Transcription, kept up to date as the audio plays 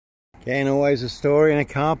Again, always a story in a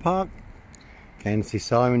car park. Can see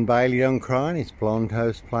Simon Bailey don't cry, his blonde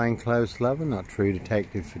host plain clothes lover, not true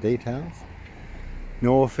detective for details.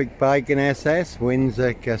 Norfolk Bacon SS,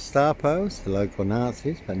 Windsor Gestapos, the local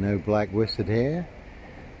Nazis, but no black wizard here.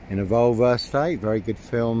 In a Volvo estate, very good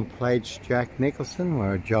film, pledged Jack Nicholson,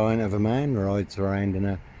 where a giant of a man rides around in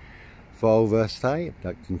a Volvo estate,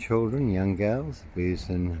 abducting children, young girls,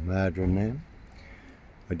 abusing and murdering them.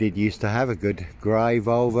 I did used to have a good grey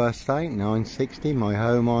Volvo estate, 960, my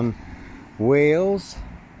home on wheels,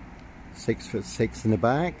 6'6" in the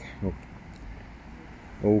back,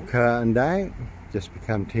 all curtained out. Just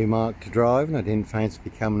become too marked to drive, and I didn't fancy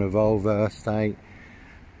becoming a Volvo estate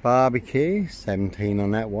barbecue. 17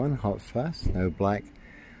 on that one, hot fuss, no black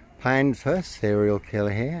panther, serial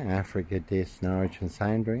killer here, Africa, Dis, Norwich and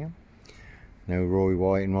Sandringham. No Roy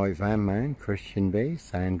White and White Van Man, Christian B,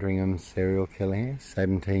 Sandringham serial killer here,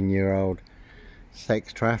 17-year-old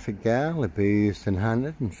sex trafficked girl, abused and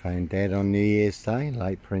hunted and found dead on New Year's Day,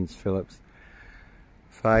 late Prince Philip's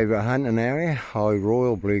favourite hunting area. High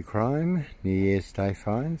Royal blue crime, New Year's Day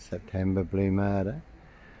find, September blue murder,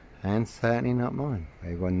 and certainly not mine.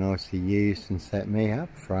 Everyone nicely used and set me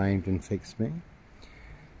up, framed and fixed me.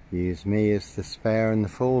 Used me as the spare and the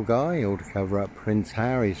fall guy, all to cover up Prince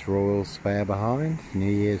Harry's royal spare behind,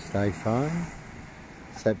 New Year's Day find,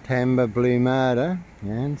 September blue murder,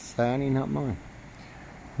 and certainly not mine.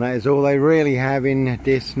 That is all they really have in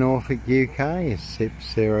Dis, Norfolk, UK, is Sip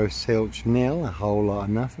 0 Silch nil, a whole lot of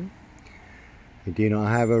nothing. We do not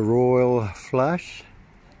have a royal flush.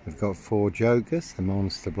 We've got 4 jokers, a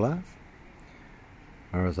monster bluff.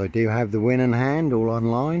 Whereas I do have the winning hand, all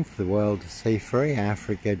online for the world to see free.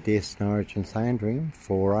 Africa, Dis, Norwich and Sandringham,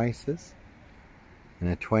 4 races. In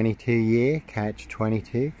a 22-year catch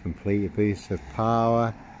 22, complete abuse of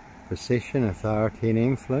power, position, authority and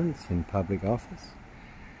influence in public office.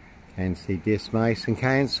 Can see Dis Mason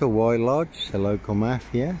Council, White Lodge, the local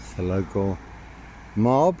mafia, the local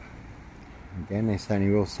mob. Again, they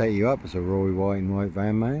certainly will set you up as a Roy White and White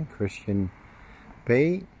Van Man, Christian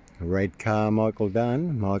B, a red car Michael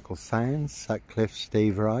Dunn, Michael Sands, Sutcliffe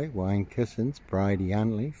Steve Wright, Wayne Cousins, Brady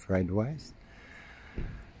Huntley, Fred West.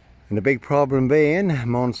 And the big problem being,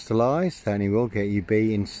 monster lies, certainly will get you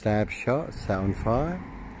beaten, stabbed, shot, set on fire.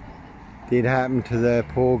 Did happen to the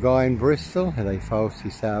poor guy in Bristol, who they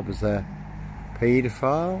falsely set up as a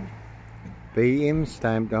paedophile. Beat him,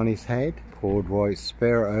 stamped on his head, poured white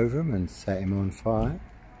spirit over him and set him on fire.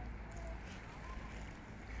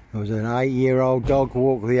 There was an 8-year-old dog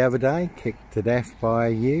walk the other day, kicked to death by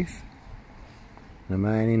a youth. The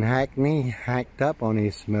man in Hackney hacked up on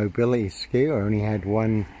his mobility scooter, only had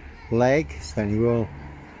one leg, so he will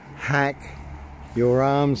hack your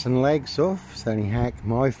arms and legs off. So he hacked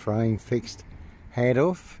my frame fixed head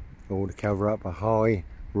off, all to cover up a high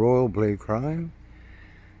royal blue crime.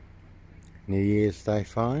 New Year's Day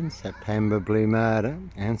find, September blue murder,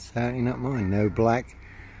 and certainly not mine. No black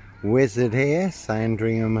wizard here,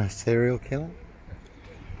 Sandringham serial killer,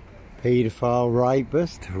 paedophile,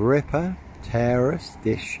 rapist, ripper, terrorist,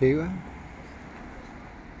 dish shooter.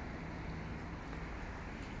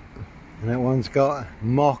 And that one's got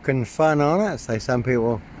mock and fun on it. So some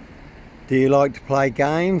people do like to play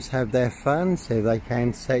games, have their fun, so they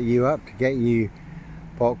can set you up to get you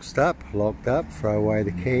boxed up, locked up, throw away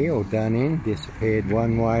the key or done in, disappeared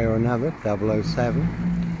one way or another,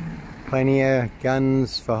 007. Plenty of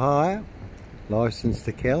guns for hire, license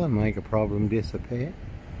to kill and make a problem disappear.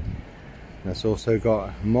 That's also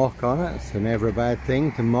got mock on it. It's never a bad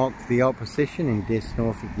thing to mock the opposition in Dis,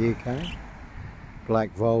 Norfolk, UK.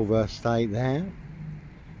 Black Volvo estate there.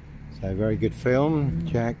 So very good film.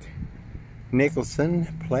 Jack Nicholson,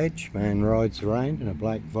 pledge, man rides around in a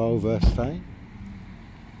black Volvo estate,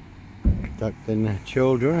 abducting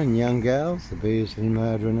children and young girls, abusing and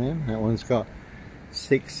murdering them. That one's got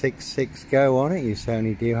 666 go on it, you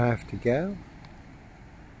certainly do have to go.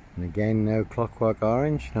 And again, no Clockwork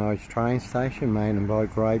Orange, Norwich train station, mountain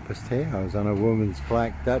bike rapist here. I was on a woman's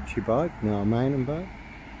black Dutchy bike, not a mountain bike.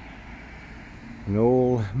 And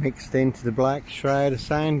all mixed into the black shroud of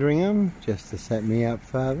Sandringham, just to set me up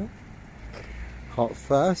further. Hot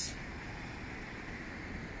fuss.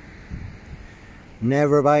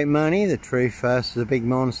 Never about money, the truth first is a big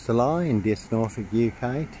monster lie in Dis, Norfolk,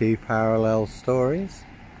 UK. 2 parallel stories.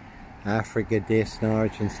 Africa, Dis,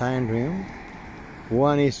 Norwich and Sandringham.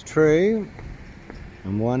 One is true,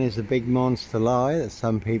 and one is a big monster lie that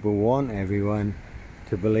some people want everyone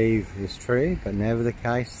to believe is true, but never the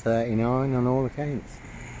case, 39 on all accounts.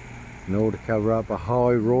 And all to cover up a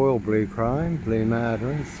high royal blue crime, blue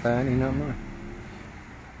murder, and certainly not mine.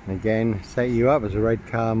 And again, set you up as a red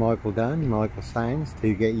car Michael Sands,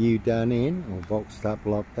 to get you done in, or boxed up,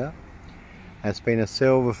 locked up. That's been a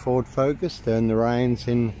silver Ford Focus, turned the reins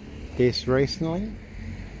in this recently.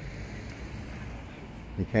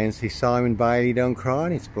 You can see Simon Bailey Don't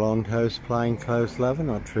Cry, it's blonde host plain close lover,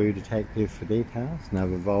 not true detective for details.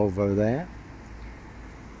 Another Volvo there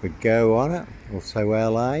with Go on it. Also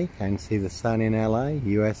LA, can see the sun in LA,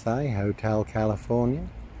 USA, Hotel California.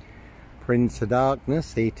 Prince of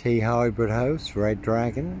Darkness, ET Hybrid Host, Red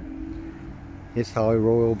Dragon. This High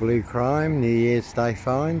Royal Blue Crime, New Year's Day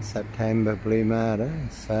Fine, September Blue Murder,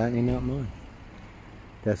 it's certainly not mine.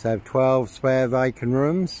 Does have 12 spare vacant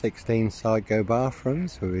rooms, 16 psycho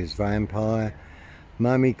bathrooms with his vampire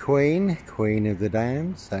mummy queen, queen of the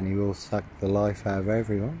damned, certainly will suck the life out of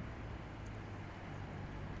everyone.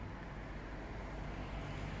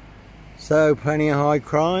 So plenty of high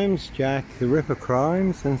crimes, Jack the Ripper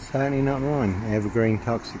crimes, and certainly not mine. Evergreen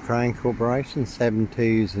Toxic Crane Corporation,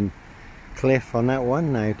 7-2s and Cliff on that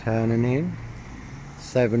one, no turning in.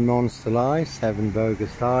 7 monster lies, 7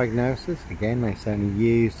 bogus diagnoses. Again, they certainly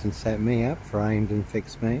used and set me up, framed and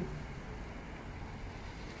fixed me.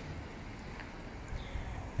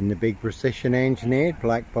 And the big precision engineered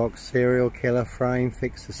black box serial killer frame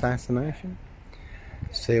fixed assassination.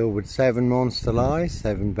 Sealed with 7 monster lies,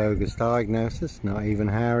 7 bogus diagnoses, not even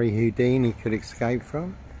Harry Houdini could escape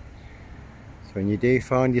from. So when you do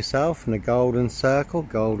find yourself in a golden circle,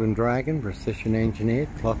 golden dragon, precision engineered,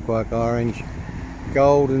 clockwork orange,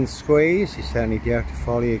 golden squeeze, you certainly do have to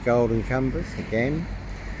follow your golden compass. Again,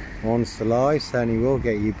 monster lies certainly will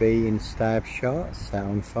get you beaten, stab shot, set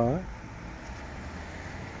on fire.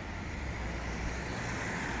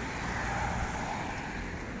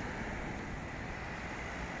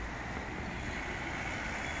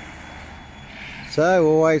 So,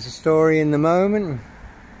 always a story in the moment.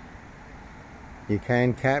 You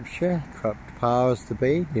can capture corrupt powers to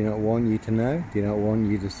be, do not want you to know, do not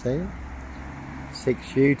want you to see. 6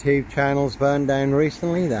 YouTube channels burned down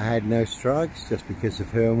recently that had no strikes just because of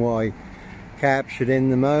who and what I captured in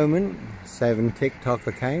the moment. 7 TikTok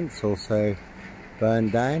accounts also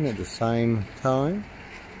burned down at the same time.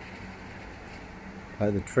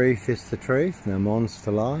 But the truth is the truth, and a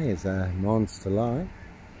monster lie is a monster lie.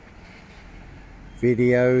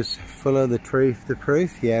 Videos full of the truth, the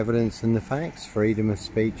proof, the evidence and the facts, freedom of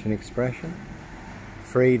speech and expression,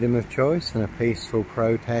 freedom of choice and a peaceful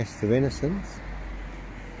protest of innocence.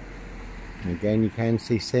 And again, you can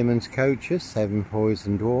see Simmons Coaches, 7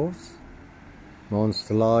 poison dwarfs.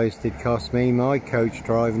 Monster lies did cost me my coach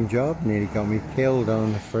driving job, nearly got me killed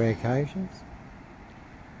on 3 occasions.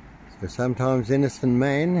 So sometimes innocent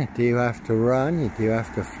men do have to run, you do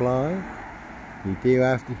have to fly. You do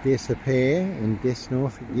have to disappear in this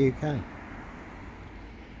Norfolk, UK.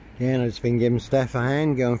 Again, I've just been giving Steph a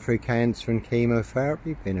hand going through cancer and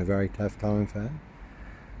chemotherapy. Been a very tough time for her.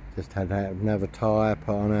 Just had another tyre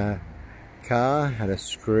put on her car, had a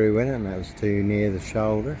screw in it and that was too near the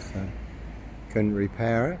shoulder, so couldn't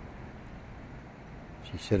repair it.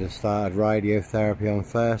 She should have started radiotherapy on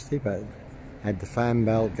Thursday, but had the fan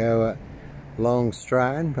belt go at Long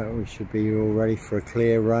Stratton, but we should be all ready for a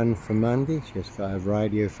clear run for Monday. She's got to have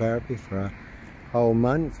radiotherapy for a whole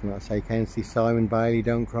month. And like I say, you can see Simon Bailey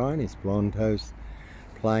Don't Cry, his blonde host,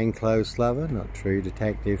 plain clothes lover, not true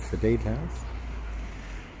detective for details.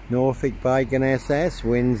 Norfolk Bacon SS,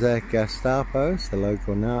 Windsor Gestapos, the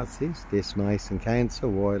local Nazis, Dismace and Cancer,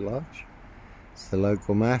 White Lodge. It's the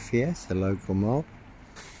local mafia, it's the local mob.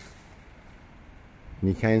 And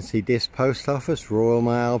you can see this post office, Royal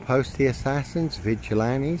Mail Postie Assassins,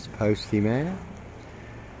 Vigilantes, Postie Mail.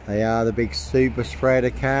 They are the big super spreader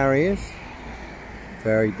carriers.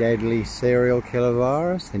 Very deadly serial killer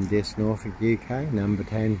virus in this Norfolk, UK, number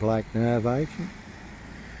 10 black nerve agent.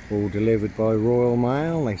 All delivered by Royal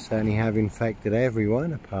Mail. They certainly have infected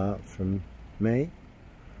everyone apart from me.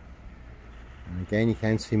 And again, you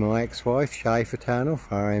can see my ex-wife, Schaefer Tunnel,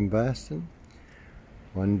 fire in Burston.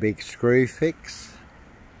 One big screw fix.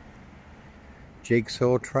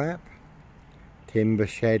 Jigsaw trap, timber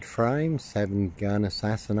shed frame, 7 gun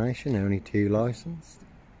assassination, only 2 licensed.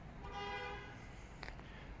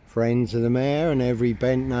 Friends of the Mayor and every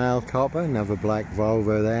bent nail copper, another black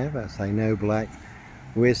Volvo there, but I say no black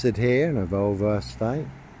wizard here, and a Volvo estate.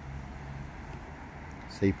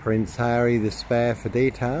 See Prince Harry the spare for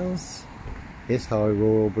details. This High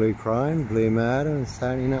Royal Blue Crime, Blue Murder, and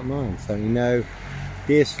certainly not mine. Certainly no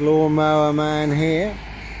this lawnmower man here.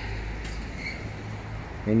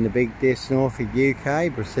 In the big disc Norfolk,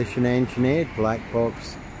 UK, precision engineered black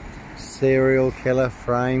box serial killer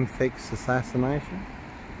frame fixed assassination.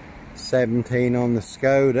 17 on the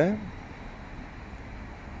Skoda.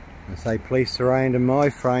 I say police surrounding my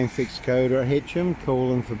frame fixed coder at Hitcham,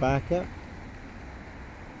 calling for backup.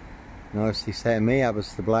 Nicely setting me up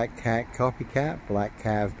as the Black Cat copycat, Black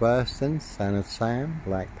Cat of Burston, son of Sam,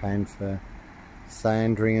 Black Panther,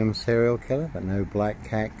 Sandringham serial killer, but no Black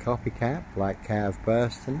Cat copycat, Black Cat of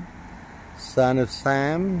Burston, son of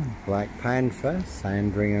Sam, Black Panther,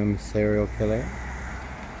 Sandringham serial killer.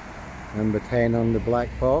 Number 10 on the black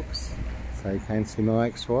box, so you can see my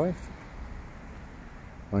ex-wife.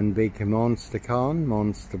 One big monster con,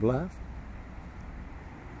 monster bluff.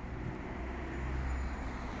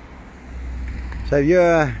 So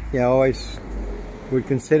I always would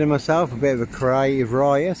consider myself a bit of a creative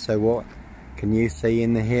writer, so what can you see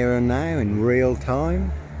in the here and now in real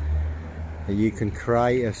time that you can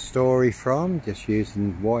create a story from, just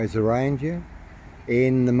using what is around you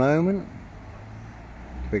in the moment,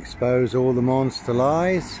 to expose all the monster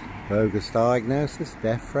lies, bogus diagnosis,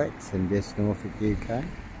 death threats in this Norfolk UK. And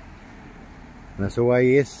that's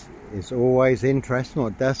always, it's always interesting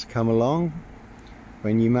what does come along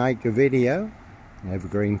when you make a video.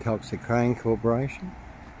 Evergreen Toxic Crane Corporation.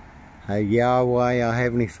 How Yahweh, our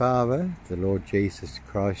Heavenly Father, the Lord Jesus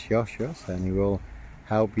Christ Joshua, certainly will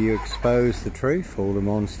help you expose the truth, all the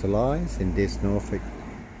monster lies in this Norfolk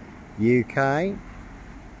UK.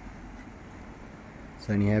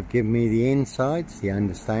 Certainly have given me the insights, the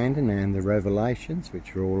understanding and the revelations,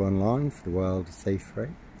 which are all online for the world to see free.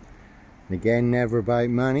 And again, never about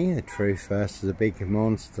money, the truth versus a big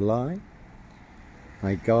monster lie.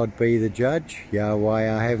 May God be the judge, Yahweh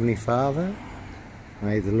our Heavenly Father.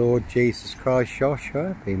 May the Lord Jesus Christ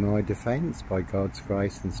Joshua be my defence by God's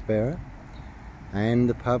grace and Spirit. And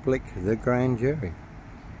the public, the grand jury.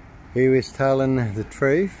 Who is telling the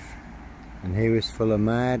truth and who is full of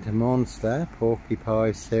mad monster,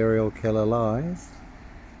 porcupine serial killer lies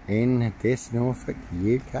in this Norfolk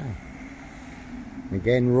UK.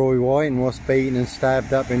 Again, Roy White was beaten and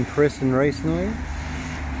stabbed up in prison recently.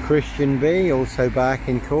 Christian B also back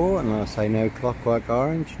in court, and I say no Clockwork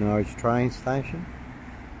Orange, Norwich train station.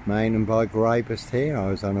 Mountain bike rapist here. I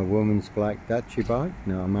was on a woman's black Dutchy bike,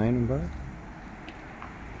 not a mountain bike.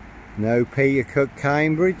 No Peter Cook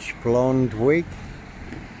Cambridge, blonde wig.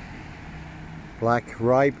 Black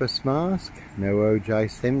rapist mask, no OJ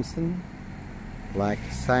Simpson. Black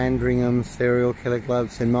Sandringham serial killer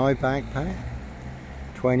gloves in my backpack.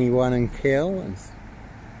 21 and kill.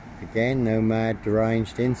 Again, no mad,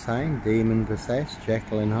 deranged, insane, demon possessed,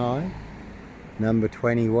 Jekyll and Hyde. Number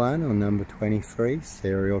 21 or number 23,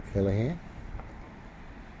 serial killer here.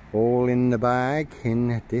 All in the bag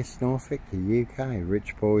in this Norfolk, the UK.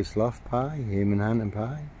 Rich boys loft pie, human hunting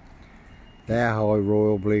pie. Their high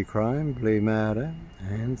royal blue crime, blue murder,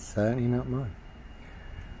 and certainly not mine.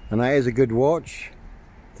 And that is a good watch.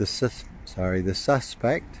 The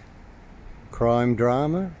Suspect crime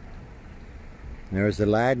drama. There is a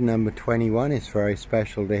lad, number 21, it's very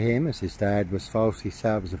special to him as his dad was falsely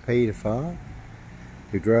set up as a paedophile,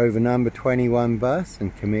 who drove a number 21 bus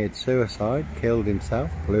and committed suicide, killed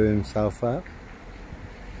himself, blew himself up.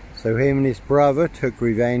 So him and his brother took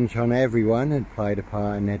revenge on everyone and played a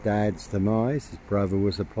part in their dad's demise. His brother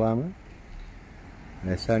was a plumber.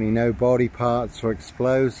 There's certainly no body parts or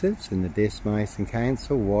explosives in the Dismason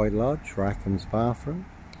Council, White Lodge, Rackham's bathroom,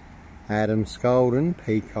 Adams Golden,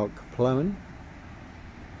 Peacock Plumbing.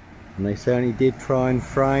 And they certainly did try and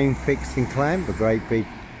frame, fix and clamp a great big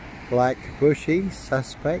black bushy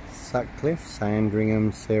suspect, Sutcliffe,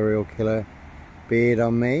 Sandringham serial killer beard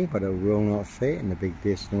on me, but it will not fit in the big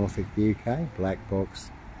Dis Norfolk UK, black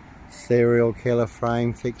box serial killer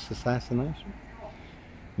frame fix assassination.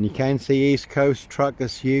 And you can see East Coast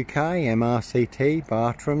Truckers UK, MRCT,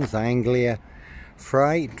 Bartram's, Anglia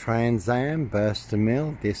Freight, Trans Am, Burston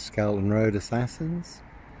Mill, Dis Skelton Road Assassins.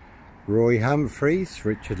 Roy Humphreys,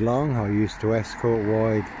 Richard Long, I used to escort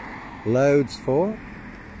wide loads for.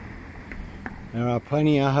 There are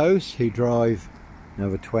plenty of hosts who drive,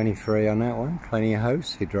 another 23 on that one, plenty of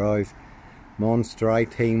hosts who drive monster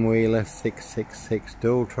 18-wheeler 666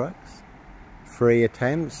 dual trucks. 3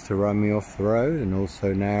 attempts to run me off the road and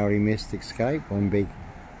also narrowly missed escape, one big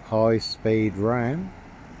high-speed ram.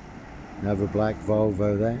 Another black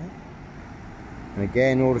Volvo there. And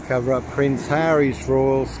again, all to cover up Prince Harry's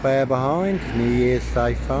royal spare behind, New Year's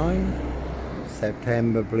Day find,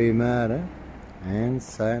 September blue murder, and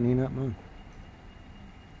certainly not mine.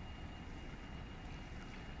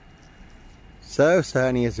 So,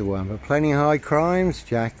 certainly is the one, but plenty of high crimes,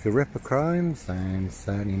 Jack the Ripper crimes, and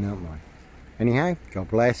certainly not mine. Anyhow, God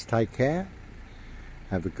bless, take care,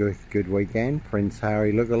 have a good weekend. Prince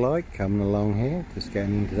Harry look-alike coming along here, just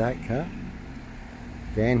getting into that car.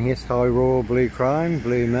 Again, his high royal blue crime,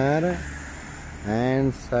 blue murder,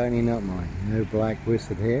 and certainly not mine. No black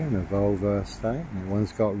wizard here in a Volvo estate. That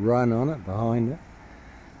one's got run on it behind it.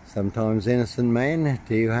 Sometimes innocent men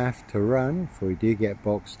do have to run before we do get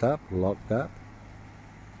boxed up, locked up.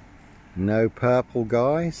 No purple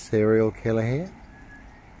guy, serial killer here.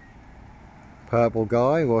 Purple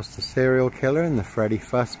guy was the serial killer in the Freddy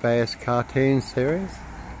Fazbear's cartoon series.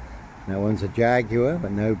 That one's a jaguar,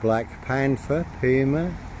 but no black panther,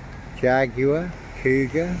 puma, jaguar,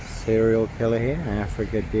 cougar, serial killer here,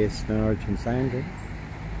 Africa, deer, Norwich and Sandringham.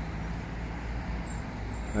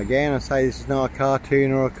 Again, I say this is not a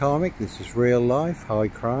cartoon or a comic, this is real life, high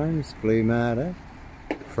crimes, blue murder,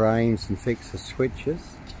 frames and fixer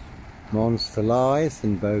switches, monster lies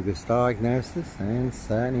and bogus diagnosis, and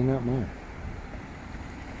certainly not mine.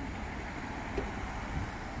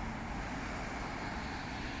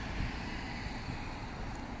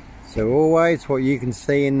 So always what you can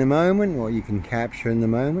see in the moment, what you can capture in the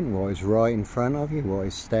moment, what is right in front of you, what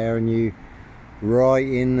is staring you right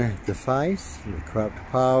in the face. The corrupt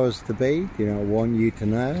powers to be do not want you to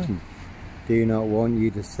know and do not want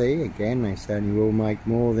you to see. Again, they certainly will make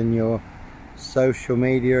more than your social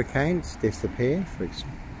media accounts disappear for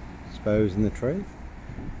exposing the truth.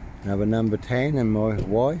 Number 10 and my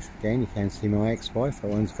wife. Again, you can see my ex-wife.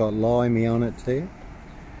 That one's got Limey on it too.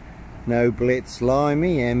 No Blitz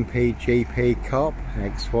Limey, MPGP cop,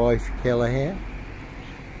 ex-wife killer here.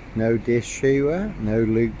 No Dish Shooter, no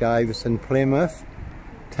Luke Davison Plymouth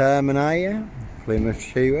Terminator, Plymouth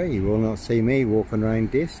Shooter. You will not see me walking around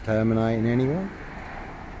Dish terminating anyone.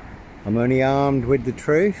 I'm only armed with the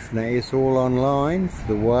truth, and that is all online for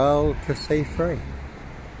the world to see free.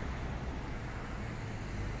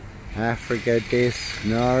 Africa, Dish,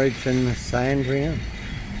 Norwich and Sandringham.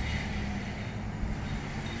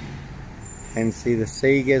 And see the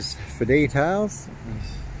Seegers for details.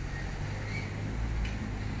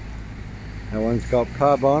 That one's got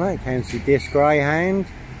pub on it. Can see Dish Greyhound.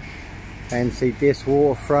 Can see Dish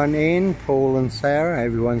Waterfront Inn, Paul and Sarah.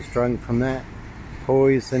 Everyone's drunk from that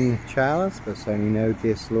poison chalice, but certainly no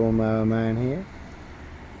Dish Lawnmower Man here.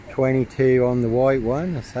 22 on the white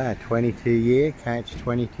one. That's that. 22 year, catch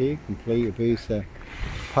 22. Complete abuse of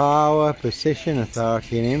power, position,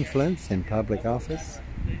 authority and influence in public office.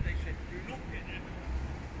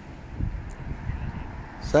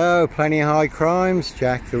 So, plenty of high crimes,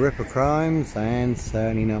 Jack the Ripper crimes, and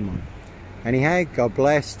certainly not mine. Anyhow, God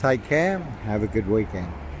bless, take care, have a good weekend.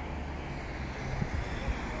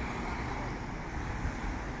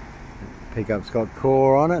 Pickup's got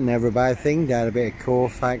core on it, never a bad thing, to add a bit of core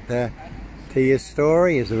factor to your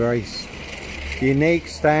story. It's a very unique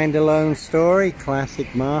standalone story,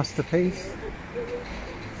 classic masterpiece.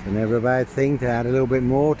 So never a bad thing to add a little bit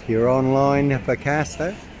more to your online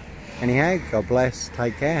Picasso. Anyhow, God bless,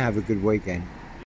 take care, have a good weekend.